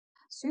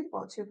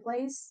suitable to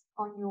place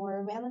on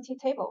your vanity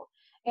table.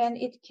 And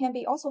it can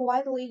be also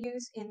widely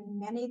used in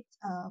many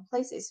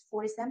places.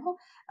 For example,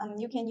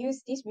 you can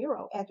use this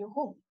mirror at your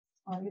home.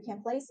 You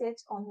can place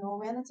it on your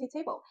vanity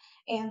table.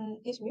 And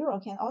this mirror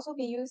can also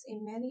be used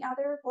in many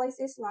other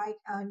places, like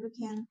you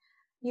can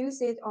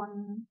use it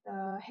on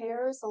the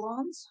hair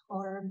salons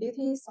or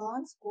beauty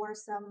salons or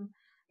some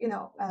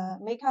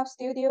makeup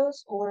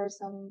studios or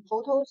some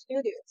photo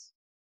studios.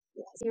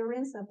 The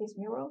appearance of this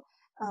mural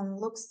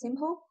looks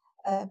simple,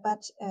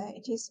 but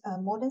it is a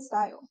modern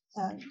style.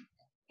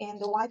 And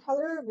the white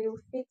color will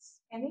fit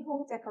any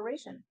home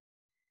decoration.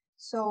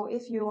 So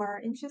if you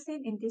are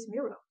interested in this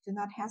mural, do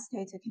not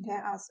hesitate to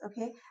contact us,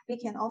 okay? We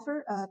can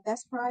offer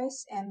best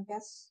price and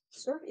best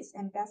service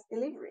and best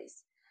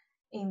deliveries.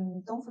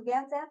 And don't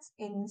forget that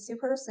in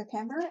Super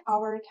September,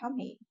 our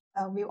company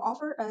will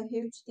offer a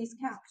huge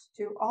discount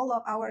to all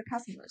of our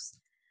customers.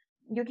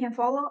 You can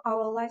follow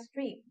our live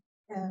stream.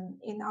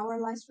 In our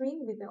live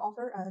stream, we will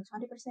offer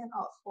 20%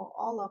 off for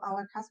all of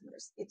our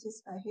customers. It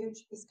is a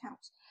huge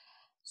discount.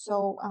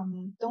 So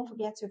don't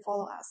forget to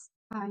follow us.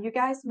 You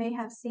guys may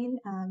have seen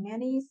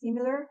many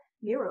similar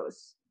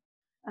murals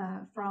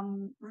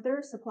from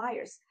other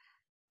suppliers.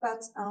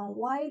 But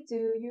why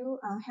do you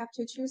have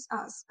to choose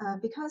us?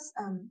 Because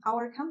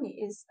our company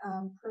is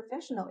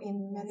professional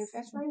in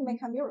manufacturing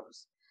makeup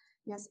murals.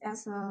 Yes,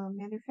 as a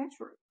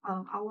manufacturer,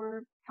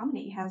 our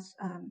company has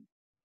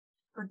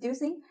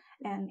producing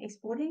and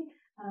exporting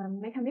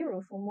makeup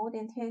mural for more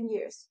than 10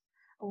 years.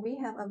 We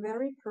have a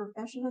very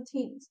professional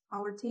team.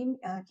 Our team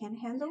can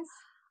handle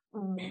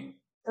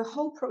the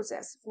whole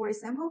process. For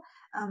example,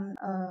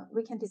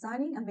 we can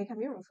designing a makeup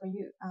mural for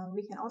you.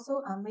 We can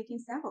also making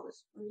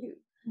samples for you.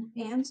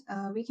 And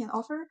we can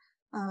offer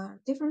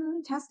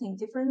different testing,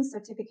 different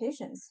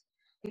certifications.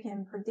 We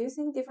can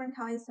producing different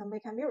kinds of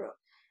makeup mural.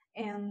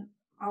 And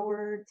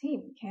our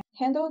team can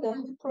handle the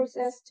whole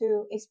process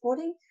to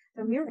exporting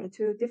the mural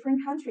to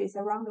different countries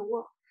around the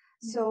world.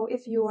 So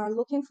if you are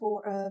looking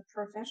for a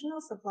professional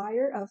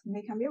supplier of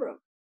makeup mural,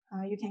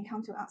 you can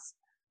come to us.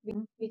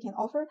 We can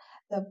offer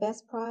the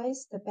best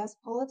price, the best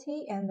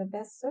quality, and the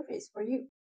best service for you.